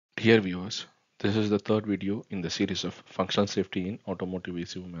Dear viewers, this is the third video in the series of functional safety in automotive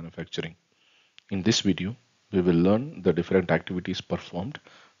ECU manufacturing. In this video, we will learn the different activities performed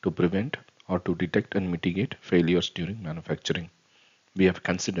to prevent or to detect and mitigate failures during manufacturing. We have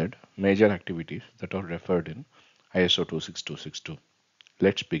considered major activities that are referred in ISO26262.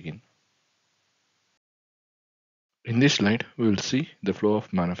 Let's begin. In this slide, we will see the flow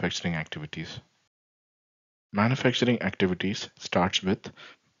of manufacturing activities. Manufacturing activities starts with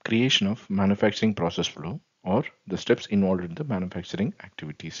creation of manufacturing process flow or the steps involved in the manufacturing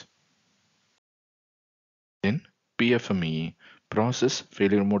activities. Then PFMEA, process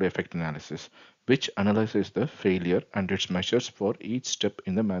failure mode effect analysis, which analyzes the failure and its measures for each step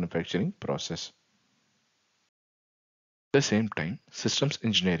in the manufacturing process. At the same time, systems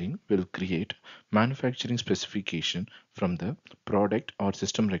engineering will create manufacturing specification from the product or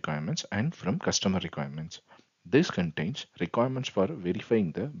system requirements and from customer requirements. This contains requirements for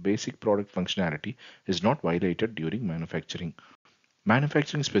verifying the basic product functionality is not violated during manufacturing.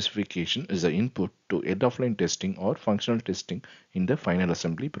 Manufacturing specification is the input to end-of-line testing or functional testing in the final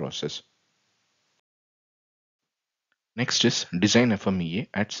assembly process. Next is design FMEA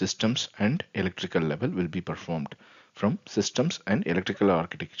at systems and electrical level will be performed from systems and electrical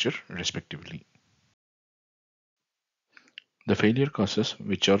architecture respectively. The failure causes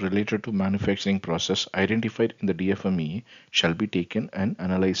which are related to manufacturing process identified in the DFMEA shall be taken and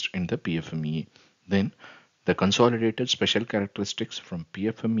analyzed in the PFMEA. Then the consolidated special characteristics from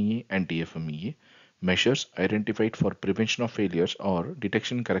PFMEA and DFMEA, measures identified for prevention of failures or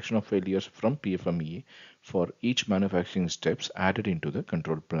detection and correction of failures from PFMEA for each manufacturing steps added into the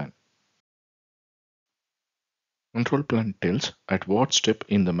control plan. Control plan tells at what step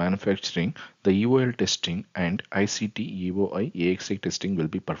in the manufacturing the EOL testing and ICT EOI AXI testing will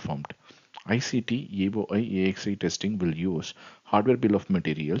be performed. ICT EOI AXI testing will use hardware bill of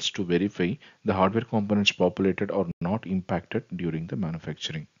materials to verify the hardware components populated or not impacted during the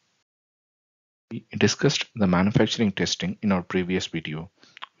manufacturing. We discussed the manufacturing testing in our previous video.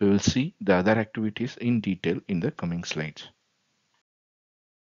 We will see the other activities in detail in the coming slides.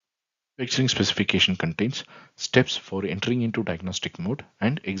 Manufacturing specification contains steps for entering into diagnostic mode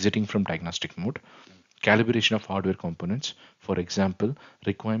and exiting from diagnostic mode, calibration of hardware components, for example,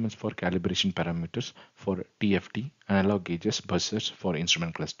 requirements for calibration parameters for TFT, analog gauges, buzzers for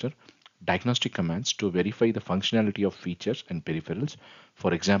instrument cluster, diagnostic commands to verify the functionality of features and peripherals,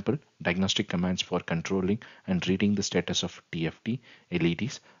 for example, diagnostic commands for controlling and reading the status of TFT,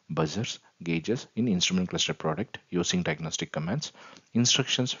 LEDs, buzzers, gauges in instrument cluster product using diagnostic commands,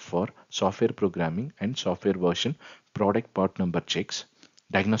 instructions for software programming and software version product part number checks,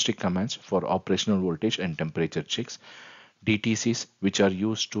 diagnostic commands for operational voltage and temperature checks, DTCs which are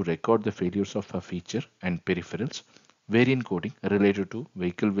used to record the failures of a feature and peripherals, variant coding related to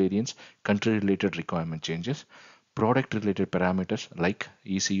vehicle variants, country related requirement changes, product related parameters like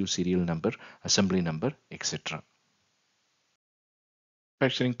ECU serial number, assembly number, etc.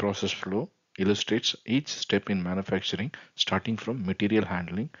 Manufacturing process flow illustrates each step in manufacturing starting from material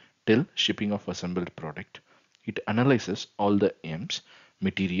handling till shipping of assembled product. It analyzes all the M's,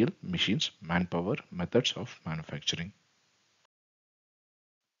 material, machines, manpower, methods of manufacturing.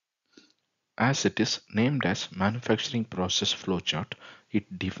 As it is named as manufacturing process flowchart,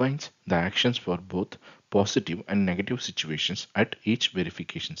 it defines the actions for both positive and negative situations at each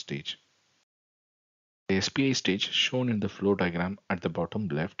verification stage. The SPI stage shown in the flow diagram at the bottom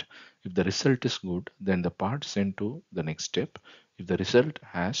left, if the result is good, then the part sent to the next step. If the result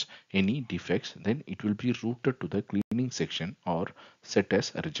has any defects, then it will be routed to the cleaning section or set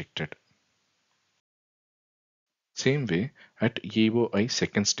as rejected. Same way, at EOI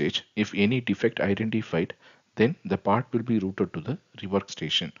second stage, if any defect identified, then the part will be routed to the rework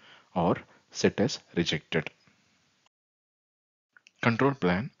station or set as rejected. Control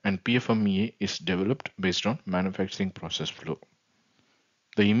plan and PFMEA is developed based on manufacturing process flow.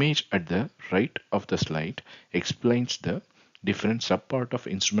 The image at the right of the slide explains the different subpart of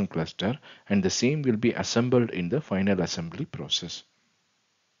instrument cluster and the same will be assembled in the final assembly process.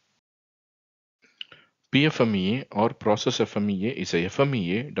 PFMEA or process FMEA is a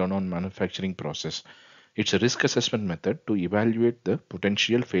FMEA done on manufacturing process. It's a risk assessment method to evaluate the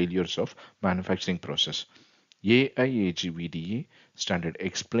potential failures of manufacturing process. AIAGVDA standard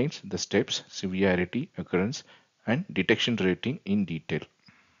explains the steps, severity, occurrence, and detection rating in detail.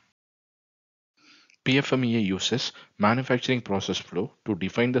 PFMEA uses manufacturing process flow to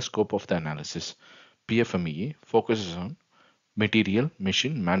define the scope of the analysis. PFMEA focuses on material,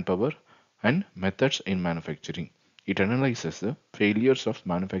 machine, manpower, and methods in manufacturing. It analyzes the failures of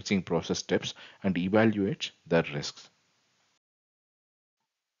manufacturing process steps and evaluates their risks.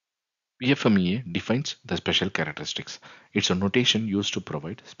 PFMEA defines the special characteristics. It's a notation used to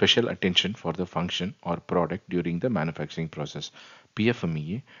provide special attention for the function or product during the manufacturing process.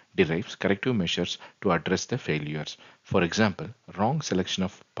 PFMEA derives corrective measures to address the failures. For example, wrong selection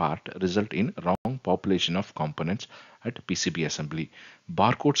of part result in wrong population of components at PCB assembly.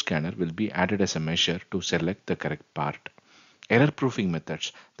 Barcode scanner will be added as a measure to select the correct part. Error proofing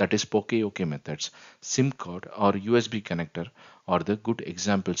methods, that is POK-OK methods, SIM card or USB connector are the good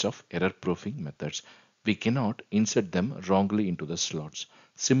examples of error proofing methods. We cannot insert them wrongly into the slots.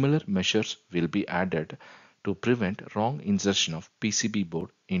 Similar measures will be added to prevent wrong insertion of PCB board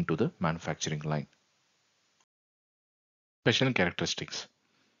into the manufacturing line. Special characteristics.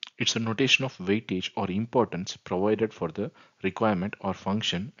 It's a notation of weightage or importance provided for the requirement or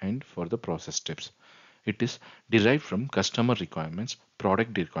function and for the process steps. It is derived from customer requirements,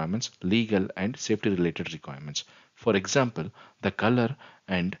 product requirements, legal and safety related requirements. For example, the color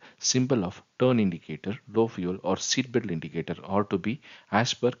and symbol of turn indicator, low fuel or seatbelt indicator are to be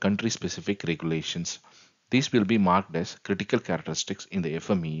as per country specific regulations. These will be marked as critical characteristics in the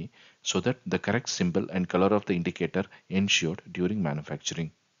FMEA so that the correct symbol and color of the indicator ensured during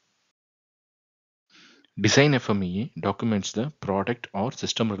manufacturing. Design FMEA documents the product or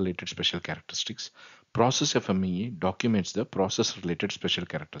system related special characteristics. Process FMEA documents the process related special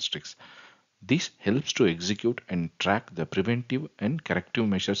characteristics. This helps to execute and track the preventive and corrective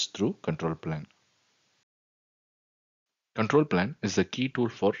measures through control plan. Control plan is the key tool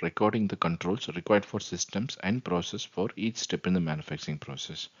for recording the controls required for systems and process for each step in the manufacturing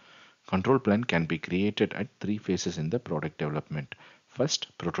process. Control plan can be created at three phases in the product development.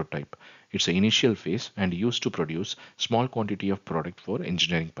 First, prototype. It's the initial phase and used to produce small quantity of product for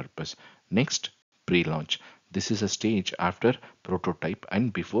engineering purpose. Next, pre-launch. This is a stage after prototype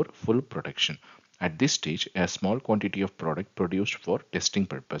and before full production. At this stage, a small quantity of product produced for testing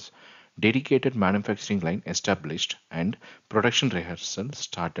purpose. Dedicated manufacturing line established and production rehearsal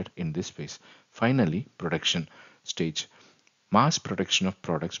started in this phase. Finally, production stage. Mass production of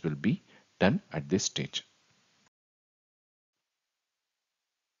products will be done at this stage.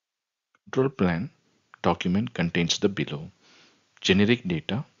 Control plan document contains the below generic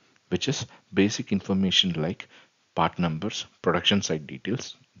data, which is basic information like part numbers, production site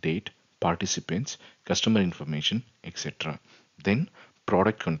details, date, participants, customer information, etc. Then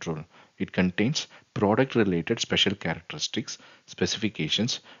product control. It contains product related special characteristics,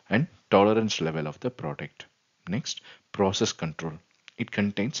 specifications, and tolerance level of the product. Next, process control. It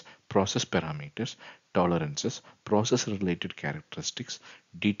contains process parameters, tolerances, process related characteristics,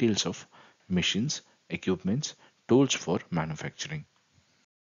 details of machines, equipments, tools for manufacturing.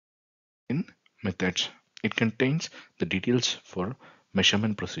 In methods, it contains the details for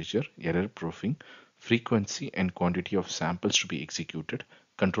measurement procedure, error proofing, frequency and quantity of samples to be executed,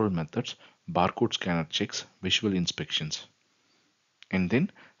 control methods, barcode scanner checks, visual inspections. And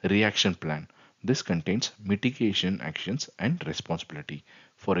then reaction plan. This contains mitigation actions and responsibility.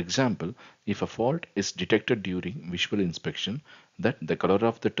 For example, if a fault is detected during visual inspection that the color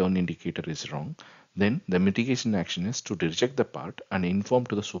of the turn indicator is wrong, then the mitigation action is to reject the part and inform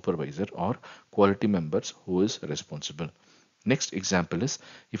to the supervisor or quality members who is responsible. Next example is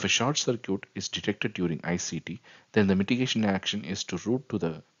if a short circuit is detected during ICT, then the mitigation action is to route to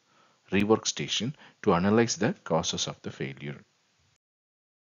the rework station to analyze the causes of the failure.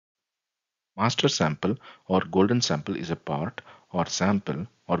 Master sample or golden sample is a part or sample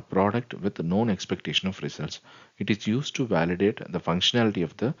or product with known expectation of results. It is used to validate the functionality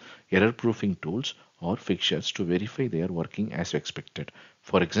of the error proofing tools or fixtures to verify they are working as expected.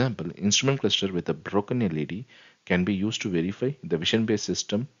 For example, instrument cluster with a broken LED can be used to verify the vision based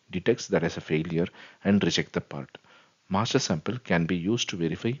system detects that as a failure and reject the part. Master sample can be used to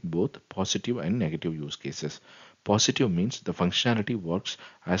verify both positive and negative use cases. Positive means the functionality works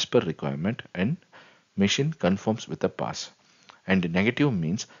as per requirement and machine conforms with the pass. And negative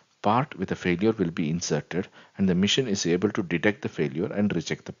means part with a failure will be inserted and the machine is able to detect the failure and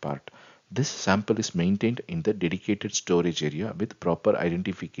reject the part. This sample is maintained in the dedicated storage area with proper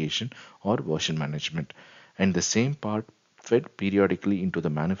identification or version management. And the same part fed periodically into the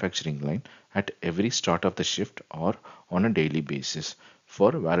manufacturing line at every start of the shift or on a daily basis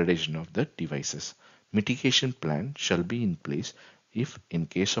for validation of the devices. Mitigation plan shall be in place if in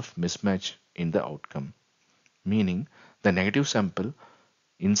case of mismatch in the outcome, meaning the negative sample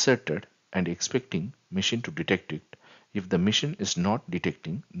inserted and expecting machine to detect it. If the machine is not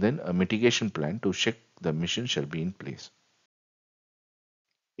detecting, then a mitigation plan to check the machine shall be in place.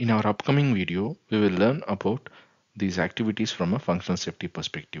 In our upcoming video, we will learn about these activities from a functional safety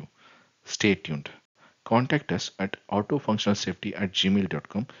perspective. Stay tuned. Contact us at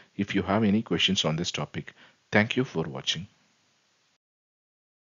autofunctionalsafety@gmail.com if you have any questions on this topic. Thank you for watching.